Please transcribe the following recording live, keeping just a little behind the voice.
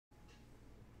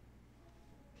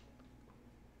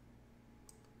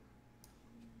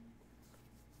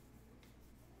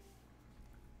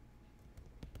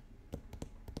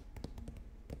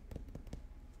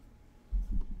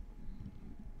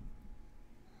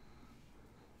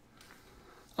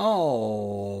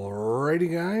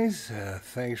Alrighty, guys.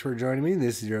 Thanks for joining me.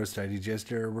 This is your host, ID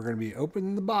Jester. We're going to be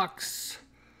opening the box.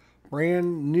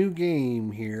 Brand new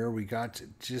game here. We got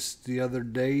just the other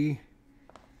day.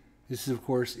 This, of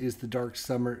course, is the Dark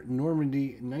Summer Normandy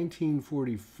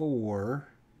 1944.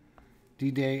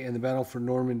 D-Day and the Battle for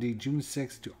Normandy, June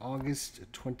 6th to August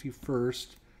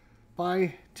 21st.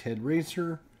 By Ted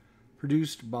Racer.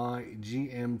 Produced by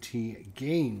GMT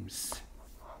Games.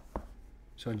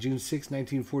 So on June 6,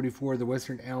 1944, the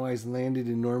Western Allies landed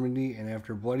in Normandy and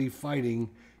after bloody fighting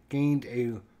gained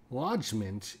a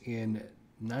lodgment in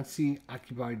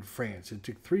Nazi-occupied France. It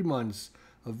took 3 months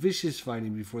of vicious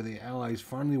fighting before the Allies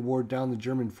finally wore down the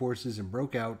German forces and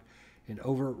broke out and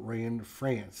overran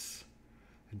France.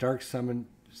 The Dark Summer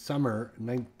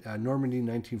Normandy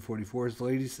 1944 is the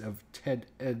latest of Ted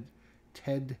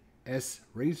S.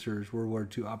 Racer's World War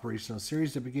II operational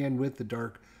series that began with the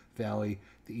Dark Valley,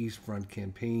 the East Front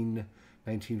Campaign,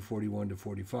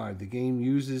 1941-45. The game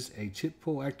uses a chip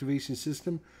pull activation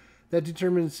system that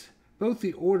determines both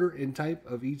the order and type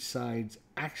of each side's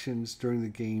actions during the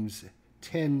game's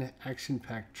 10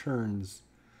 action-packed turns.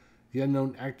 The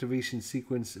unknown activation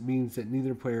sequence means that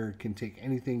neither player can take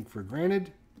anything for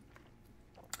granted.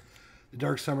 The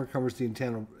Dark Summer covers the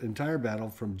entire battle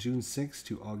from June 6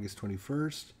 to August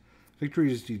 21st. Victory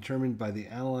is determined by the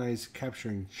Allies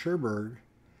capturing Cherbourg,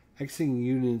 exiting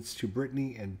units to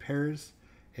Brittany and Paris,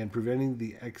 and preventing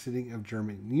the exiting of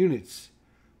German units.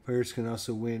 Players can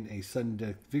also win a sudden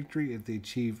death victory if they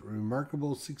achieve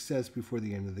remarkable success before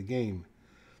the end of the game.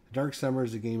 The Dark Summer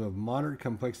is a game of moderate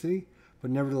complexity, but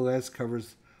nevertheless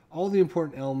covers all the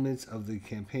important elements of the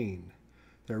campaign.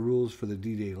 There are rules for the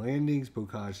D-Day landings,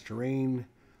 bocage terrain,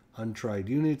 untried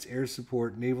units, air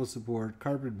support, naval support,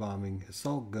 carpet bombing,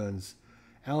 assault guns,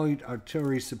 Allied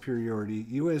artillery superiority,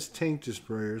 U.S. tank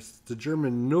destroyers, the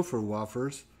German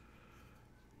Nobelwerfers,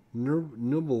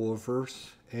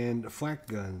 and flak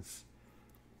guns.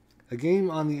 A game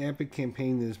on the epic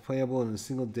campaign that is playable in a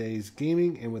single day's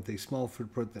gaming and with a small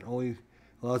footprint that only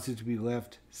allows it to be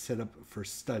left set up for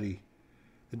study.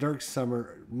 The Dark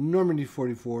Summer Normandy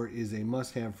 44 is a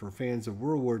must-have for fans of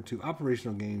World War II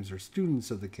operational games or students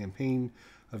of the campaign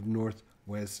of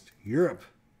Northwest Europe.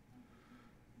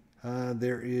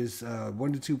 There is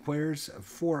 1 to 2 players,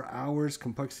 4 hours,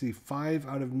 complexity 5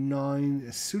 out of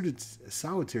 9,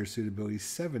 solitaire suitability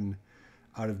 7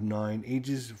 out of 9,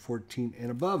 ages 14 and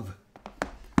above.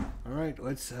 All right,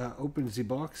 let's open the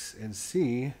box and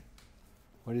see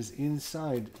what is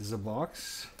inside the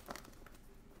box.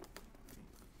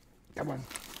 Come on,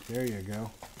 there you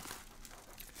go.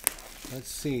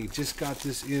 Let's see, just got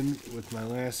this in with my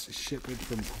last shipment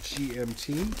from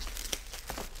GMT.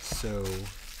 So,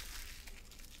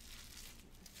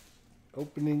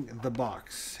 opening the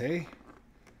box, hey?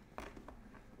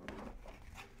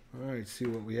 Alright, see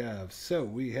what we have. So,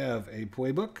 we have a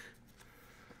playbook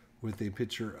with a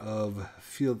picture of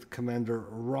Field Commander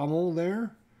Rommel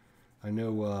there. I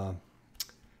know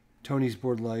Tony's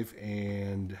Board Life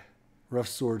and Rough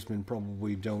Swordsman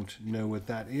probably don't know what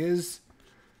that is.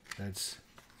 That's,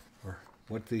 or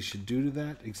what they should do to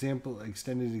that.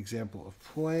 Extended example of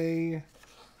play.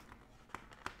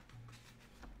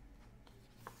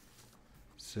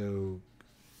 So,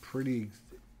 pretty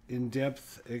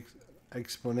in-depth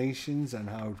explanations on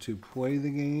how to play the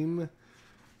game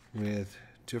with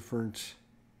different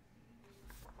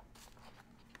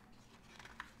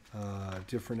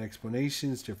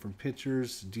explanations, different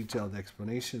pictures, detailed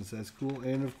explanations. That's cool.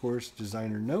 And, of course,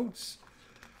 designer notes,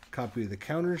 copy of the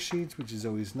counter sheets, which is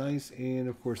always nice, and,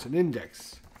 of course, an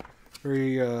index.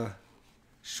 Very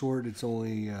short. It's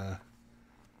only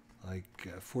like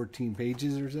 14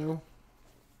 pages or so.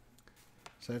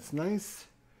 So that's nice.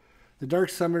 The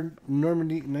Dark Summer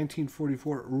Normandy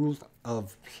 1944 rules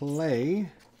of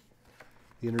play.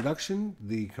 The introduction,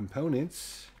 the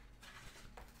components,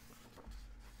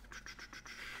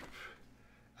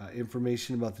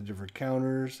 information about the different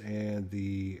counters, and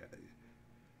the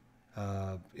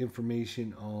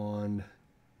information on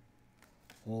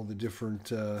all the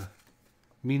different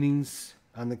meanings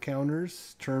on the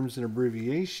counters, terms and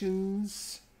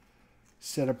abbreviations,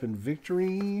 setup and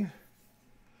victory.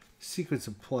 Sequence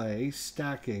of play,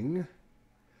 stacking.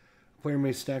 A player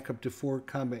may stack up to 4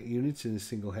 combat units in a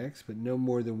single hex, but no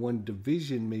more than 1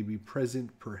 division may be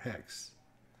present per hex.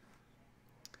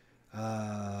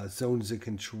 Zones of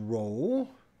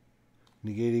control.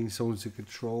 Negating zones of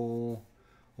control.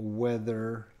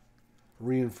 Weather.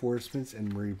 Reinforcements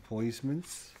and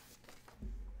replacements.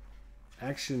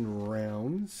 Action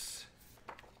rounds.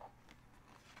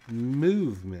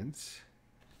 Movement.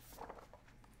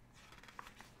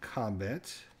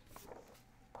 combat,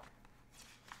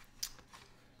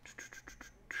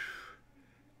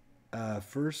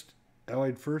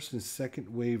 Allied first and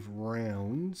second wave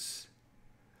rounds.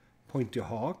 Point to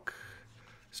Hawk.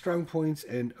 Strong points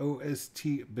and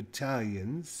OST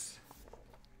battalions.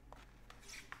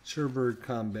 Cherbourg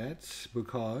combat,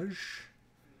 bocage,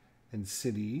 and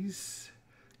cities.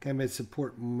 Combat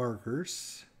support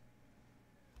markers.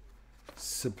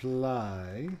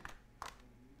 Supply.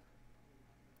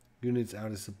 Units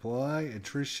out of supply.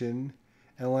 Attrition.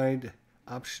 Allied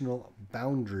optional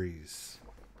boundaries.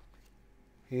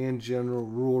 And general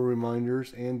rule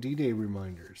reminders and D-Day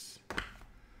reminders.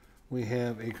 We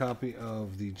have a copy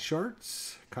of the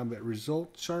charts, combat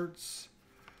result charts,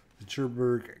 the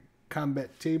Cherbourg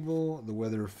combat table, the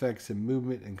weather effects and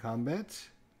movement in combat.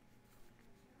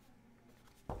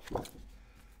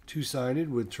 Two-sided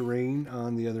with terrain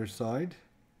on the other side.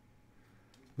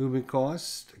 Movement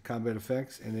cost, combat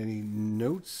effects, and any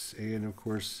notes, and of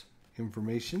course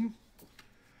information.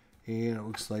 And it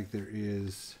looks like there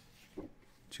is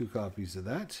 2 copies of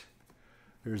that.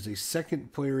 There's a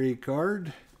second player aid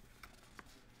card.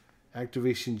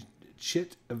 Activation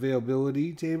chit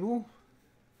availability table.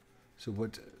 So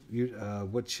what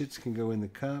chits can go in the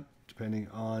cup depending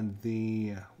on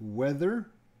the weather.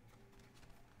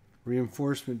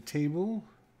 Replacement tables.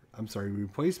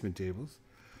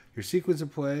 Your sequence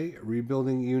of play,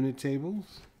 rebuilding unit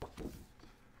tables.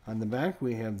 On the back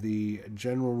we have the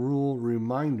general rule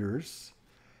reminders.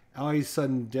 Allied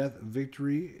sudden death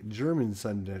victory, German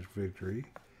sudden death victory,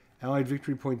 Allied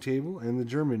victory point table, and the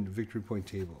German victory point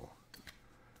table.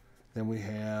 Then we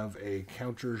have a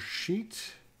counter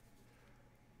sheet.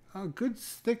 Good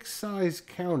thick size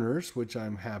counters, which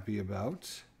I'm happy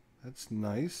about. That's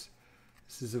nice.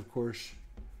 This is, of course,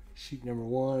 sheet number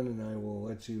 1, and I will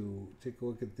let you take a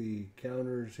look at the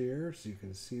counters here so you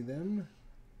can see them.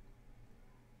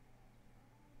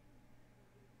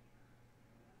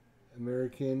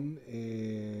 American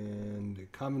and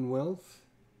Commonwealth.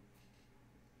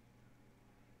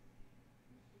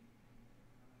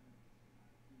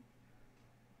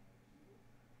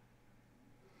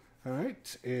 All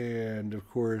right, and of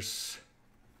course,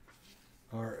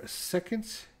 our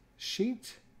second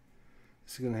sheet.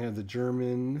 This is going to have the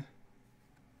German.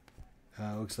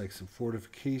 Looks like some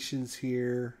fortifications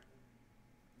here.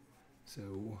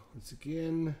 So once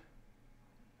again,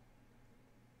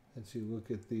 let's you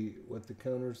look at what the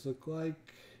counters look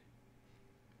like.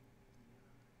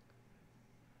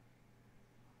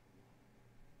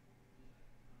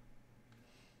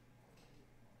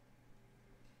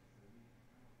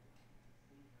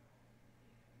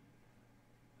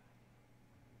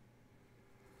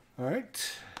 All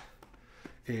right,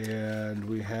 and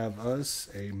we have us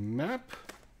a map,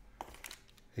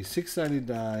 a 6-sided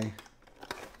die,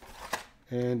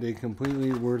 and a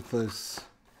completely worthless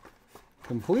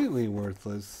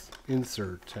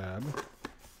insert tab.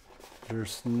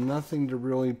 There's nothing to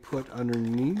really put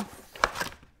underneath.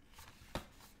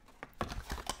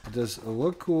 It does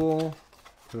look cool,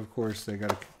 but of course they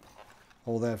got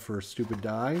all that for a stupid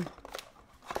die,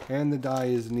 and the die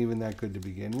isn't even that good to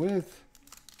begin with.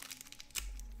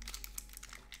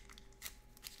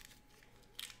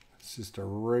 It's just a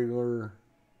regular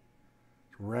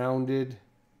rounded.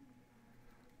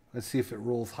 Let's see if it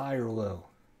rolls high or low.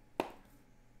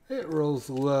 It rolls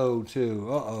low too.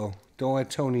 Uh-oh. Don't let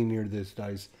Tony near this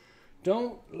dice.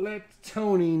 Don't let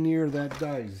Tony near that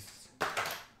dice.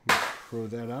 Throw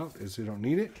that out as we don't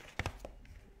need it.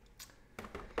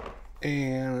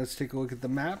 And let's take a look at the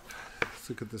map. Let's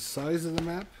look at the size of the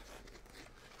map.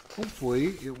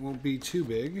 Hopefully it won't be too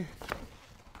big.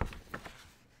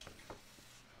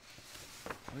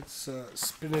 Let's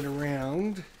spin it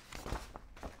around.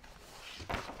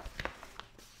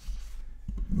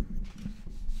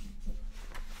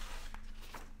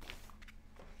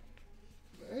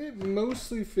 It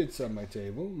mostly fits on my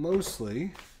table.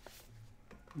 Mostly.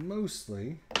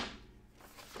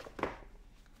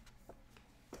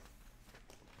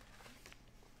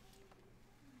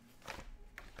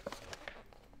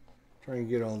 Try and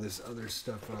get all this other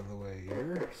stuff out of the way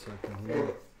here so I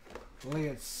can lay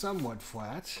it somewhat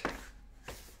flat.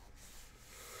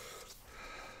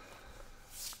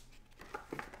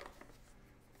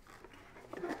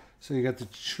 So you got the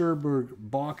Cherbourg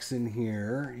box in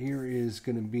here. Here is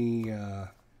going to be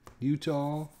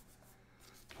Utah,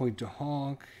 Point to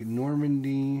Hawk,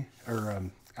 Normandy, or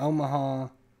Omaha,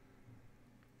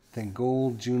 then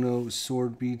Gold, Juneau,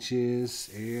 Sword Beaches,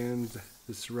 and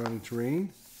the surrounding terrain.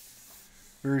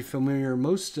 Very familiar.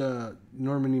 Most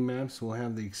Normandy maps will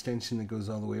have the extension that goes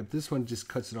all the way up. This one just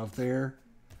cuts it off there.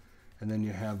 And then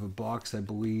you have a box, I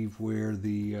believe, where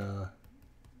the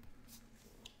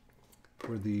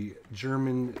where the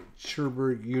German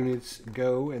Cherburg units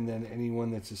go, and then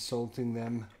anyone that's assaulting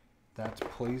them, that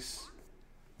place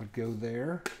would go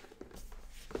there.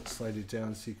 Slide it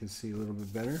down so you can see a little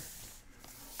bit better.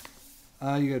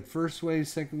 You got first wave,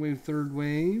 second wave, third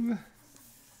wave.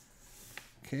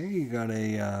 Okay, you got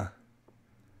a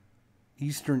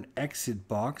Eastern exit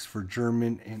box for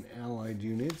German and Allied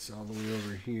units all the way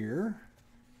over here.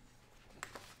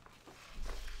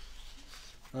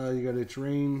 You got a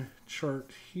terrain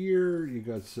chart here. You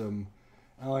got some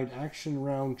Allied action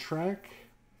round track,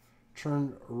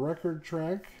 turn record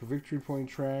track, victory point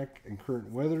track, and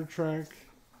current weather track.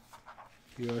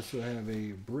 You also have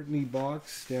a Brittany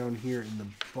box down here in the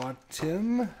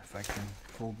bottom. If I can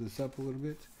fold this up a little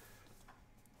bit.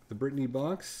 The Brittany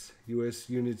box, U.S.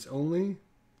 units only.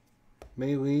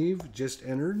 May leave, just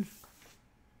entered.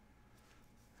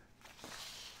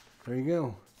 There you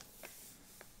go.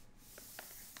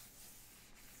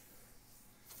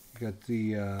 You got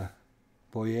the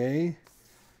Boyer,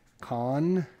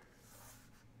 Con,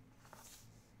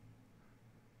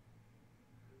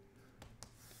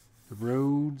 the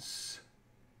roads.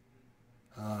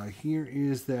 Here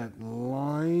is that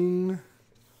line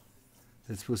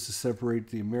that's supposed to separate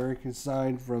the American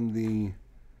side from the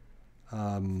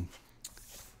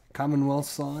Commonwealth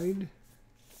side.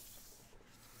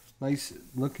 Nice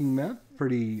looking map,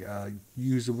 pretty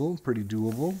usable, pretty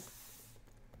doable.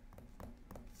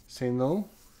 Same though.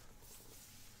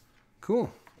 Cool.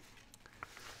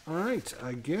 All right,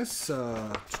 I guess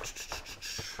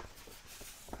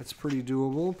that's pretty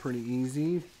doable, pretty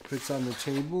easy. Fits on the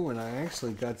table, and I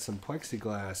actually got some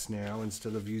plexiglass now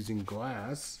instead of using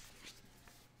glass.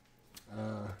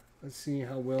 Let's see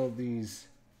how well these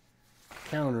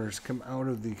counters come out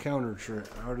of the counter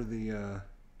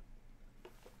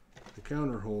the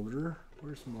counter holder.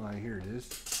 Where's my? Here it is.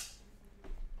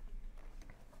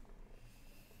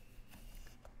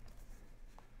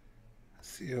 Let's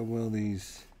see how well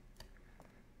these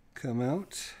come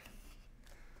out.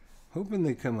 Hoping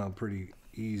they come out pretty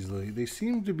easily. They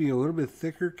seem to be a little bit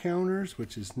thicker counters,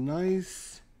 which is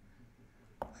nice.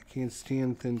 I can't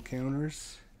stand thin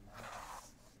counters.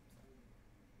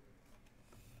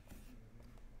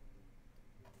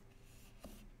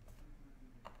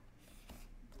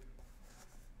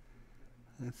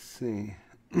 Let's see.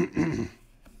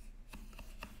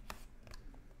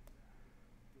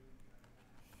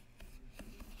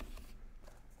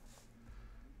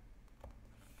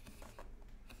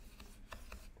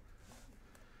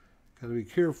 Gotta be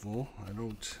careful. I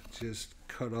don't just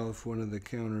cut off one of the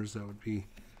counters. That'd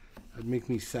make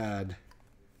me sad.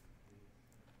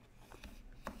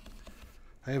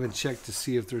 I haven't checked to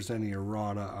see if there's any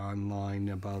errata online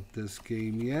about this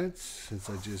game yet, since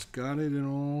I just got it and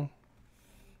all.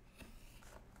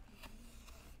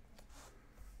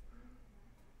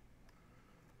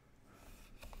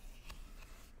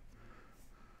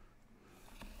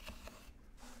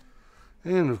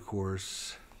 And of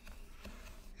course,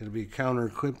 it'll be counter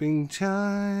clipping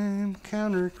time,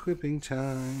 counter clipping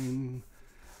time.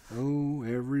 Oh,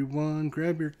 everyone,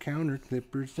 grab your counter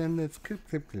clippers and let's clip,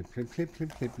 clip, clip, clip, clip,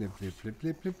 clip, clip, clip, clip, clip,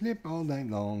 clip, clip, clip, all night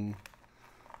long.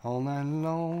 All night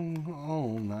long,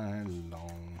 all night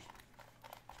long.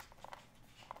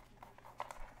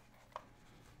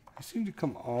 They seem to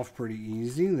come off pretty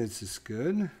easy. This is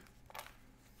good.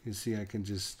 You see I can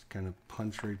just kind of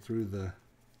punch right through the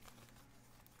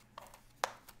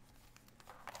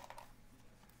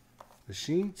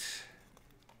sheet.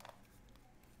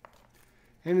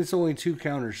 And it's only 2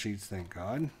 counter sheets, thank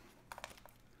God.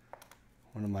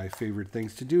 One of my favorite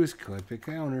things to do is clip the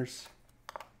counters.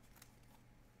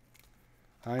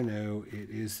 I know it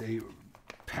is a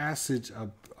passage, a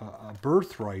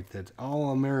birthright that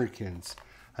all Americans,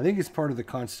 I think it's part of the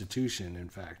Constitution, in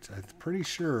fact. I'm pretty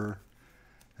sure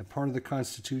that part of the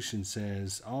Constitution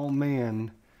says all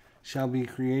man shall be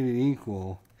created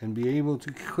equal and be able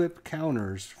to clip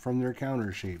counters from their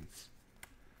counter sheets.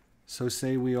 So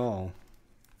say we all.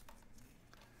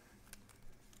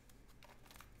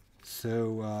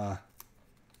 So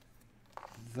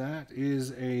that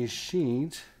is a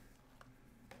sheet.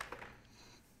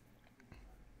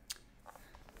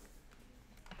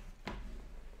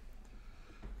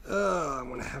 I'm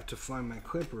gonna have to find my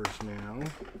clippers now.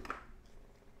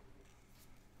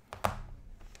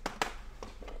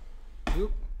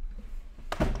 Oop.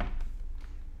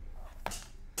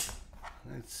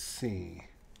 Let's see.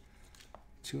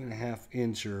 2.5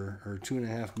 inch or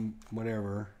 2.5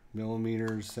 whatever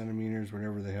millimeters, centimeters,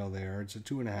 whatever the hell they are. It's a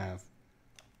 2.5.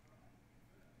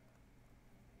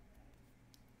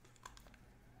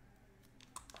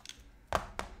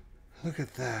 Look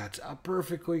at that, a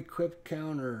perfectly clipped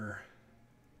counter.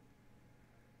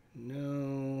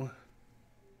 No.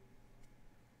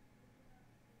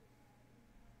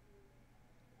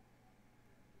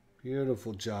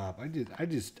 Beautiful job. I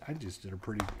just did a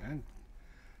pretty.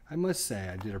 I must say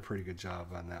I did a pretty good job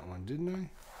on that one, didn't I?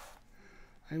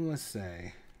 I must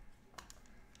say.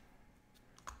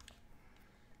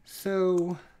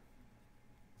 So,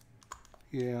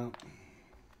 yeah,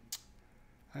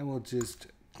 I will just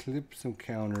clip some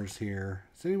counters here.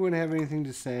 Does anyone have anything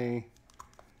to say?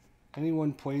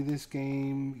 Anyone play this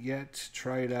game yet?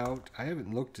 Try it out. I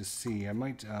haven't looked to see. I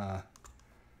might, I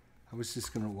was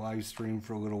just going to live stream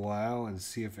for a little while and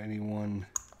see if anyone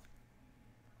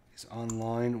is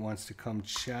online, wants to come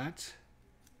chat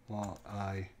while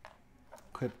I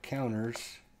clip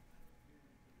counters.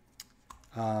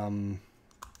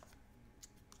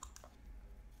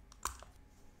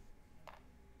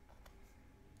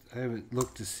 I haven't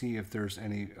looked to see if there's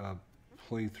any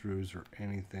playthroughs or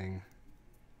anything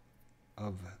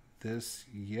of this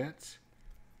yet.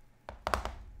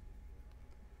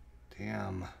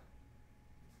 Damn.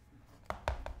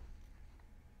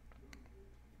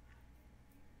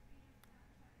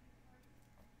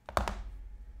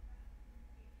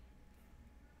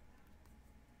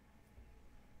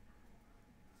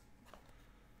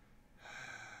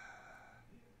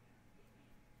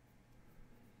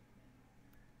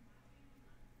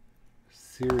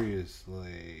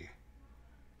 Seriously.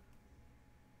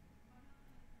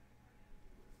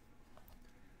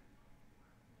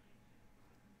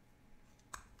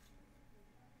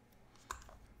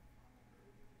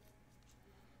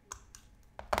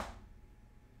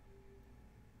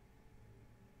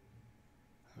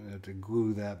 I'm gonna have to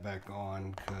glue that back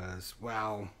on because,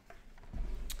 wow.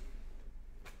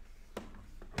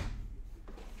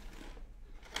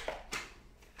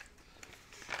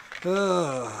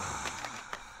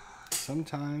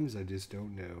 Sometimes I just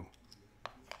don't know.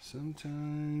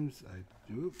 Sometimes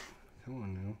I, oop, come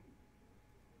on now.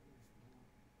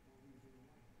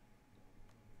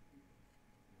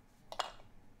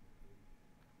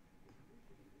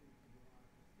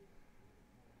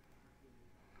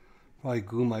 Probably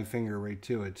glue my finger right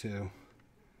to it too.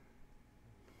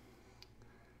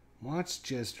 Watch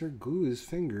Jester glue his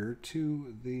finger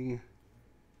to the,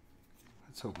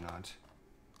 let's hope not.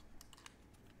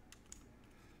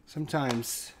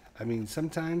 Sometimes, I mean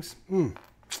sometimes,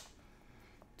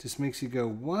 just makes you go,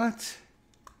 what?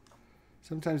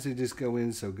 Sometimes they just go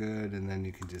in so good and then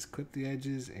you can just clip the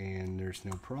edges and there's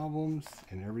no problems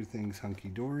and everything's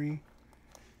hunky-dory.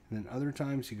 And then other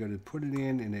times you go to put it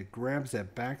in and it grabs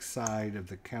that back side of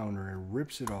the counter and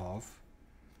rips it off.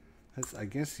 That's, I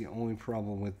guess, the only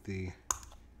problem with the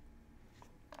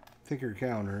thicker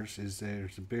counters is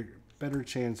there's a better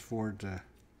chance for it to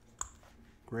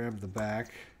grab the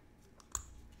back.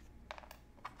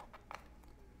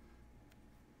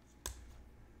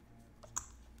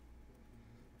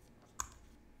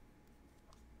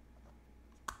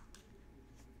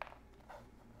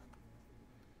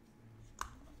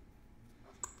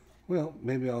 Well,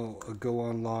 maybe I'll go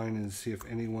online and see if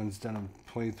anyone's done a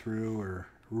playthrough or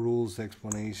rules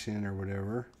explanation or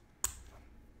whatever. I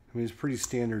mean, it's pretty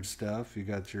standard stuff. You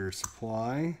got your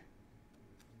supply.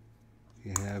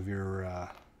 You have your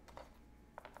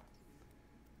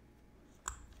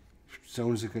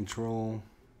zones of control.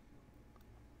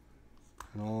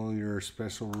 And all your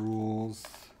special rules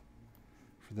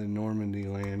for the Normandy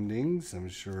landings, I'm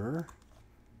sure.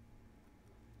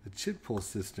 The chit pull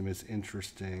system is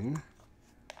interesting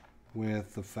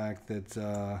with the fact that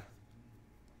I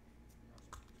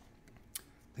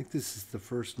think this is the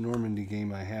first Normandy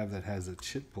game I have that has a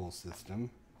chit pull system.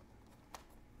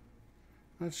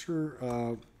 Not sure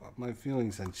what my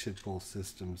feelings on chit pull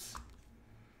systems.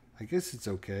 I guess it's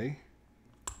okay.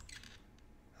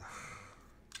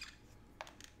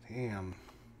 Damn.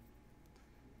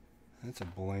 That's a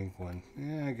blank one.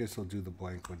 Yeah, I guess I'll do the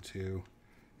blank one too.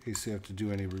 In case you have to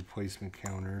do any replacement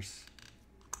counters.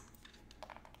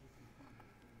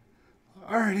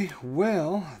 Alrighty,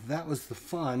 well, that was the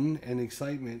fun and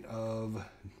excitement of...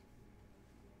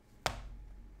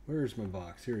 Where's my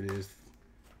box? Here it is.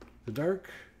 The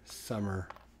Dark Summer.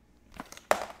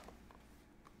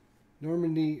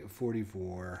 Normandy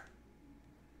 44.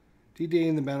 D-Day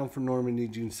in the Battle for Normandy,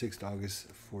 June 6th, August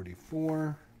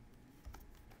 44.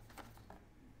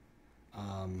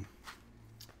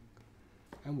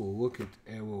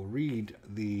 I will read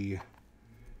the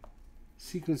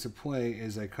sequence of play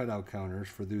as I cut out counters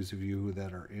for those of you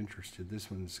that are interested. This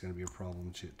one's going to be a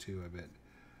problem chit too, I bet.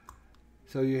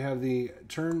 So you have the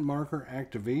turn marker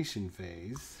activation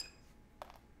phase.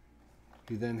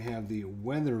 You then have the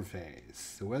weather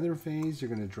phase. The weather phase, you're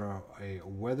going to draw a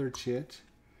weather chit.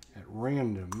 at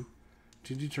random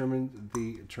to determine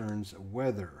the turn's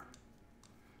weather.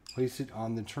 Place it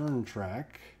on the turn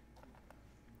track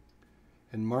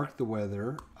and mark the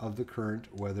weather of the current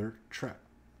weather track.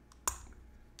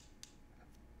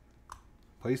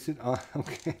 Place it on,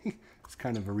 okay, it's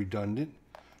kind of a redundant.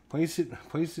 Place it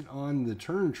on the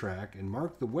turn track and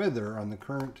mark the weather on the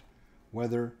current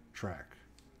weather track.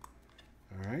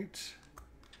 All right.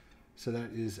 So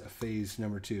that is phase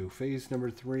number 2. Phase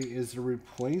number 3 is the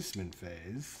replacement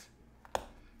phase.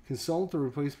 Consult the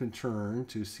replacement turn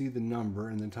to see the number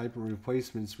and the type of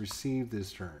replacements received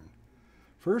this turn.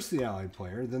 First the Allied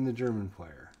player, then the German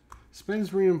player.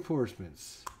 Spends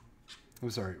replacements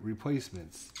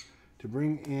to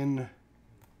bring in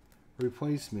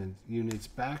replacement units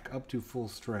back up to full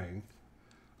strength.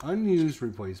 Unused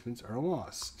replacements are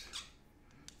lost.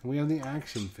 And we have the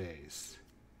action phase.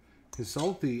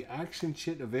 Consult the action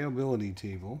chit availability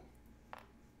table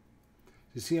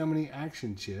to see how many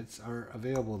action chits are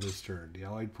available this turn. The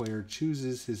Allied player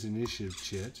chooses his initiative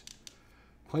chit,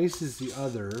 places the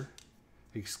other,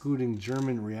 excluding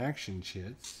German reaction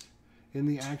chits, in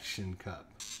the action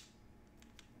cup.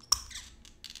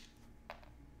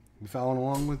 You following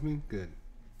along with me? Good.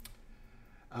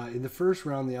 In the first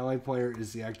round, the Allied player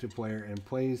is the active player and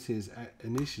plays his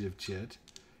initiative chit.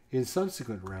 In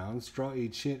subsequent rounds, draw a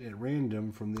chit at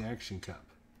random from the action cup.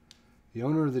 The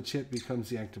owner of the chit becomes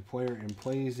the active player and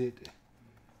plays it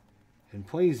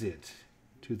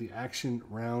to the action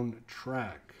round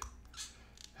track.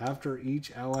 After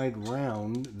each Allied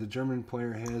round, the German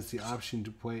player has the option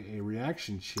to play a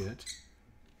reaction chit,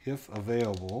 if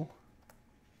available.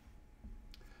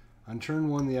 On turn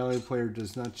 1, the Allied player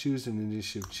does not choose an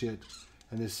initiative chit,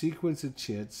 and the sequence of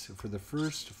chits for the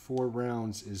first 4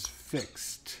 rounds is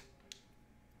fixed.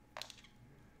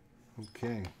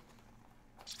 Okay.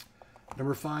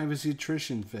 Number 5 is the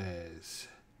attrition phase.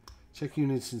 Check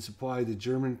units in supply. The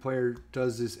German player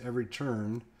does this every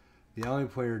turn. The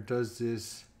Allied player does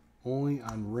this only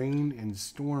on rain and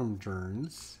storm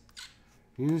turns.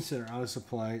 Units that are out of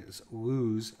supply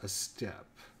lose a step.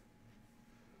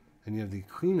 Then you have the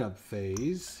cleanup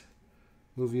phase.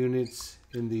 Move units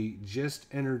in the just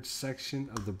entered section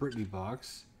of the Brittany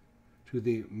box to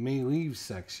the may leave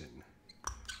section.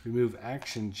 Remove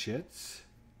action chits.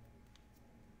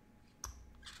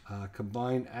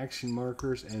 Combine action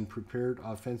markers and prepared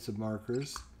offensive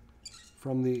markers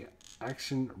from the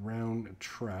action round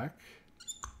track.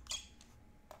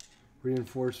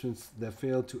 Reinforcements that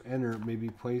fail to enter may be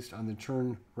placed on the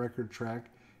turn record track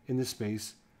in the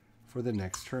space for the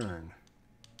next turn.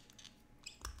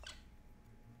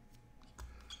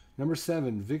 Number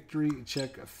 7, victory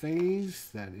check phase.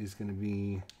 That is going to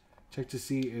be check to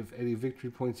see if any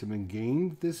victory points have been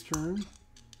gained this turn.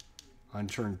 On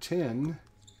turn 10,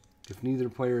 if neither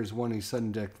player has won a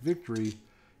sudden death victory,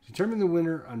 determine the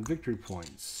winner on victory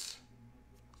points.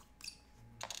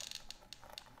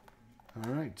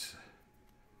 All right.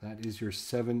 That is your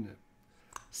 7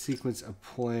 sequence of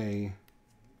play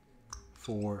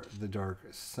for the Dark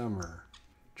Summer.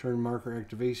 Turn marker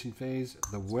activation phase,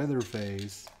 the weather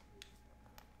phase.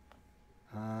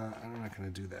 I'm not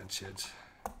going to do that shit.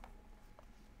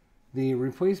 The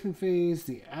replacement phase,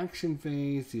 the action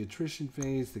phase, the attrition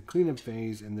phase, the cleanup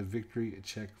phase, and the victory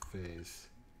check phase.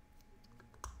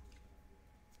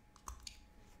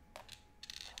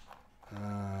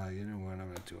 You know what? I'm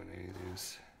not doing any of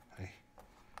these.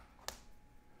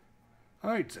 All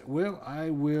right. Well,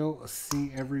 I will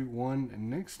see everyone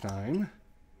next time.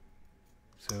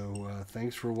 So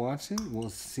thanks for watching. We'll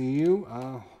see you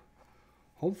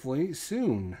hopefully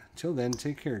soon. Till then,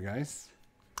 take care, guys.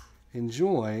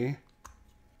 Enjoy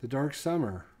the Dark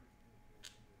Summer.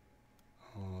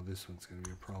 Oh, this one's going to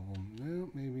be a problem. Well,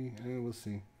 maybe. We'll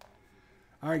see.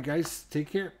 All right, guys. Take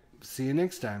care. See you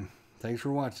next time. Thanks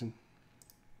for watching.